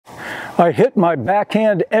I hit my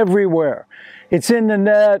backhand everywhere. It's in the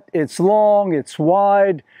net, it's long, it's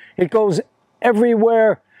wide, it goes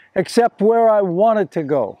everywhere except where I want it to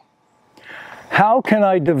go. How can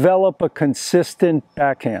I develop a consistent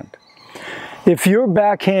backhand? If your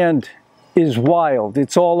backhand is wild,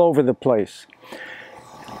 it's all over the place,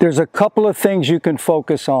 there's a couple of things you can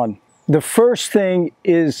focus on. The first thing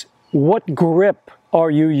is, what grip are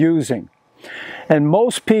you using? And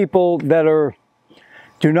most people that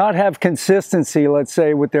do not have consistency, let's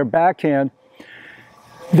say, with their backhand,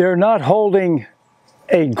 they're not holding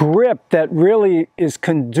a grip that really is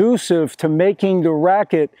conducive to making the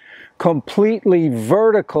racket completely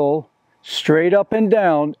vertical, straight up and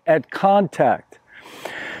down at contact.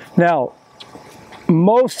 Now,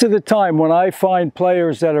 most of the time when I find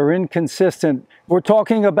players that are inconsistent, we're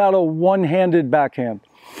talking about a one-handed backhand.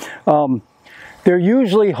 They're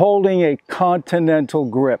usually holding a continental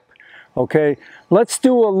grip. Okay, let's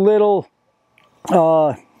do a little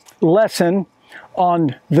lesson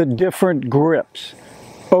on the different grips.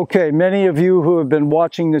 Okay, many of you who have been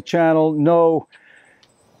watching the channel know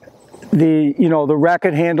the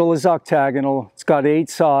racket handle is octagonal. It's got 8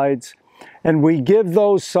 sides, and we give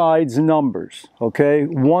those sides numbers. Okay,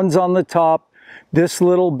 1's on the top, this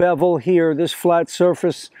little bevel here, this flat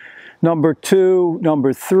surface, number 2,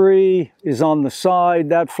 number 3 is on the side,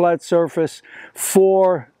 that flat surface,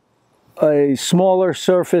 4, a smaller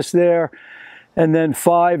surface there, and then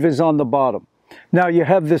 5 is on the bottom. Now you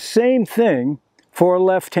have the same thing for a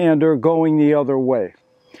left-hander going the other way.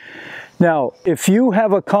 Now, if you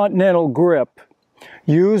have a continental grip,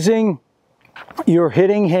 using your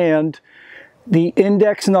hitting hand, the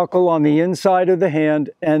index knuckle on the inside of the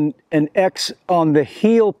hand and an X on the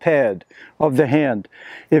heel pad of the hand,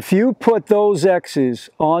 if you put those X's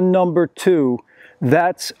on number 2,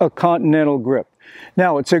 that's a continental grip.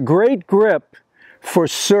 Now, it's a great grip for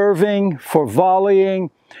serving, for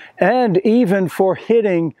volleying, and even for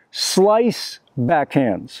hitting slice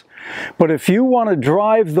backhands. But if you want to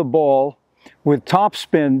drive the ball with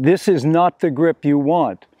topspin, this is not the grip you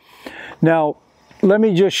want. Now, let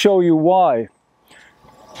me just show you why.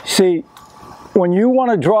 See, when you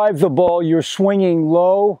want to drive the ball, you're swinging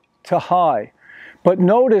low to high. But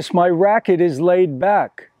notice my racket is laid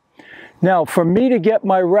back. Now, for me to get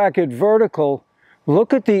my racket vertical,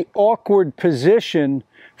 look at the awkward position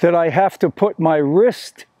that I have to put my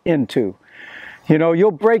wrist into. You know,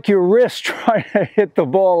 you'll break your wrist trying to hit the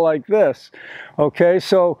ball like this. Okay,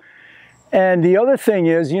 so, and the other thing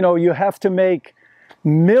is, you know, you have to make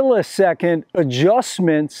millisecond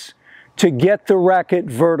adjustments to get the racket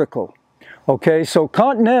vertical. Okay, so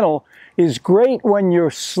continental is great when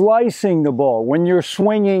you're slicing the ball, when you're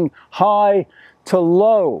swinging high to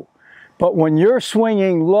low. But when you're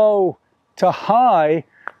swinging low to high,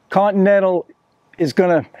 continental is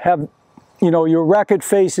going to have, you know, your racket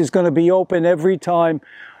face is going to be open every time,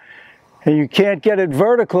 and you can't get it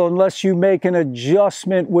vertical unless you make an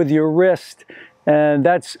adjustment with your wrist, and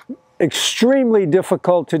that's extremely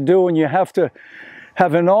difficult to do, and you have to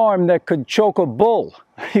have an arm that could choke a bull.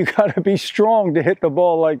 You got to be strong to hit the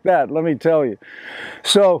ball like that, let me tell you.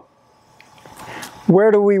 So where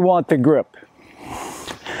do we want the grip?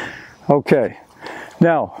 Okay,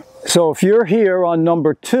 now, so if you're here on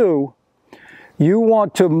number 2, you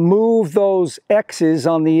want to move those X's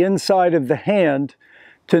on the inside of the hand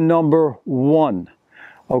to number 1.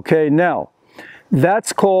 Okay, now,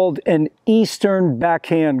 that's called an Eastern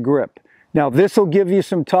backhand grip. Now, this will give you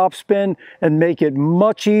some topspin and make it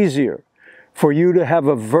much easier for you to have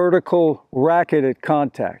a vertical racket at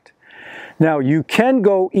contact. Now, you can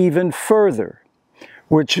go even further,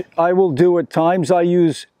 which I will do at times. I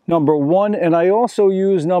use number 1 and I also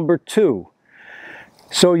use number 2.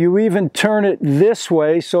 So you even turn it this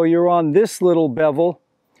way, so you're on this little bevel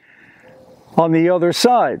on the other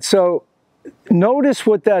side. So notice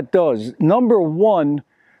what that does. Number 1,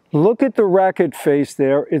 look at the racket face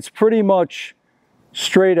there. It's pretty much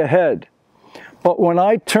straight ahead. But when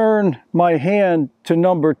I turn my hand to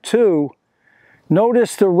number 2,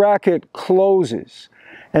 notice the racket closes.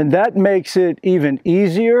 And that makes it even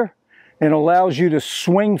easier and allows you to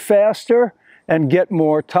swing faster and get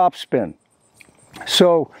more topspin.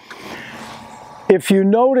 So if you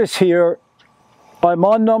notice here, I'm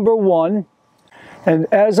on number 1, and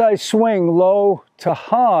as I swing low to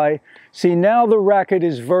high, see, now the racket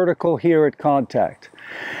is vertical here at contact.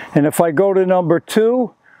 And if I go to number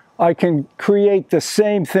 2, I can create the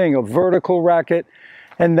same thing, a vertical racket,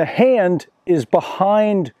 and the hand is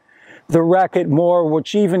behind the racket more,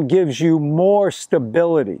 which even gives you more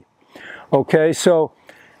stability. Okay, so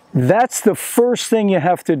that's the first thing you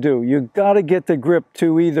have to do. You got to get the grip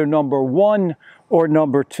to either number 1 or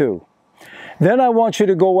number 2. Then I want you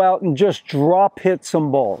to go out and just drop hit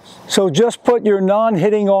some balls. So just put your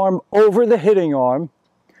non-hitting arm over the hitting arm,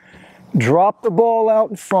 drop the ball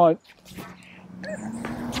out in front,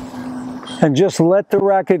 and just let the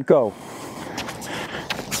racket go.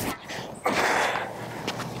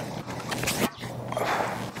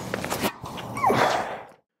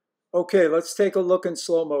 Okay, let's take a look in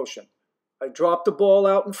slow motion. I drop the ball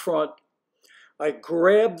out in front. I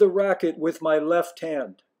grab the racket with my left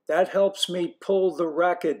hand. That helps me pull the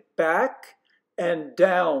racket back and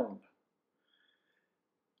down.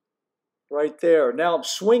 Right there. Now I'm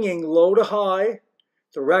swinging low to high.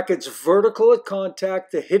 The racket's vertical at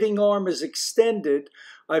contact. The hitting arm is extended.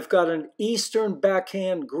 I've got an Eastern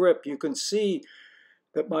backhand grip. You can see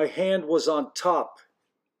that my hand was on top.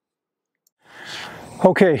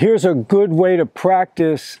 Okay, here's a good way to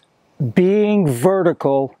practice being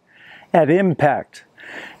vertical at impact.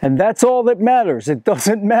 And that's all that matters. It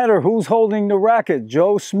doesn't matter who's holding the racket,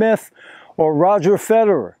 Joe Smith or Roger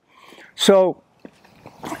Federer. So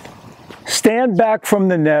stand back from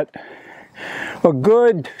the net a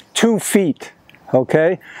good 2 feet,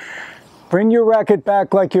 okay? Bring your racket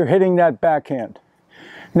back like you're hitting that backhand.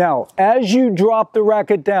 Now, as you drop the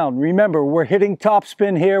racket down, remember, we're hitting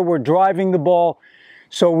topspin here, we're driving the ball,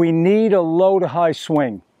 so we need a low to high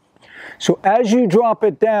swing. So as you drop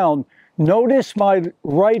it down, notice my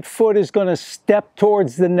right foot is going to step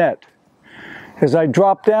towards the net. As I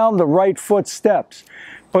drop down, the right foot steps.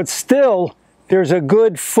 But still, there's a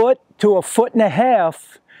good foot to a foot and a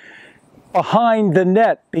half behind the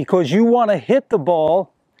net because you want to hit the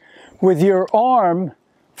ball with your arm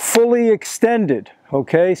fully extended.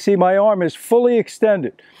 Okay, see, my arm is fully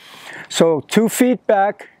extended. So 2 feet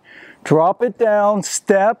back, drop it down,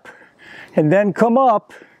 step, and then come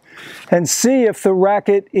up and see if the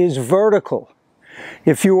racket is vertical.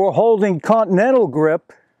 If you were holding continental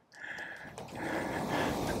grip,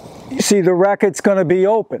 you see the racket's going to be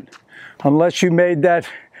open unless you made that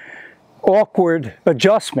awkward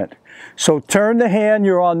adjustment. So turn the hand,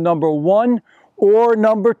 you're on number 1 or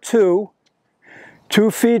number 2,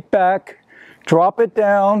 2 feet back, drop it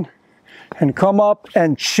down and come up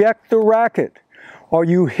and check the racket. Are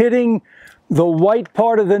you hitting the white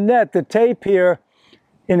part of the net, the tape here,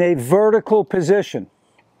 in a vertical position?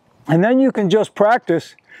 And then you can just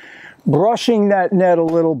practice brushing that net a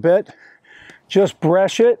little bit. Just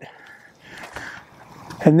brush it.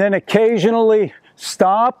 And then occasionally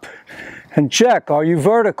stop and check, are you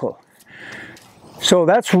vertical? So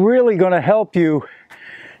that's really going to help you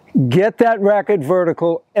get that racket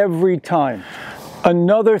vertical every time.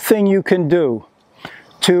 Another thing you can do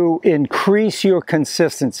to increase your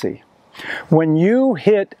consistency, when you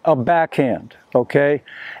hit a backhand, okay,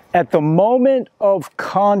 at the moment of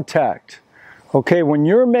contact, okay, when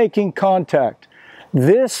you're making contact,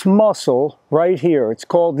 this muscle right here, it's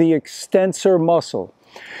called the extensor muscle.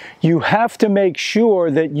 You have to make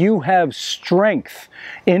sure that you have strength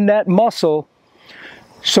in that muscle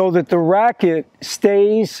so that the racket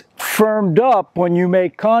stays firmed up when you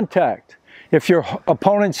make contact. If your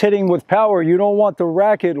opponent's hitting with power, you don't want the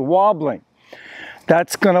racket wobbling.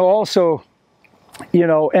 That's going to also, you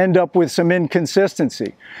know, end up with some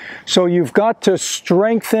inconsistency. So you've got to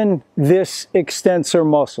strengthen this extensor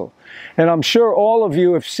muscle. And I'm sure all of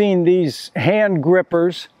you have seen these hand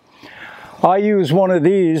grippers. I use one of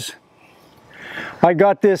these. I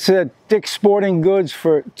got this at Dick's Sporting Goods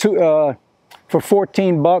for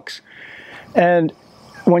 14 bucks. And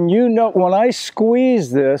when I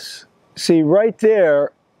squeeze this, see right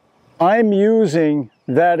there, I'm using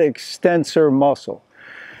that extensor muscle.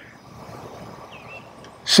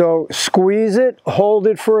 So squeeze it, hold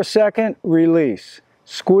it for a second, release.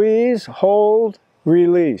 Squeeze, hold,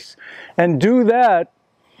 release. And do that,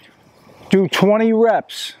 do 20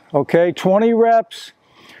 reps, okay? 20 reps,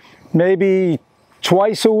 maybe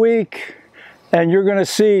twice a week, and you're going to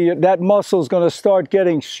see that muscle is going to start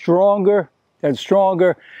getting stronger and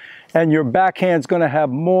stronger, and your backhand's going to have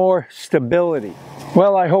more stability.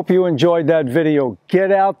 Well, I hope you enjoyed that video.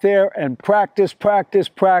 Get out there and practice, practice,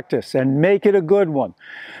 practice, and make it a good one.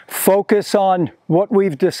 Focus on what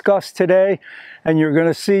we've discussed today, and you're going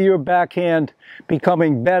to see your backhand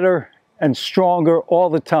becoming better and stronger all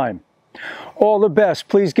the time. All the best.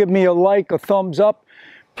 Please give me a like, a thumbs up.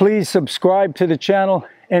 Please subscribe to the channel.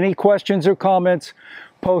 Any questions or comments,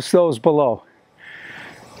 post those below.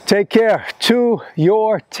 Take care. To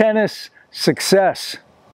your tennis success.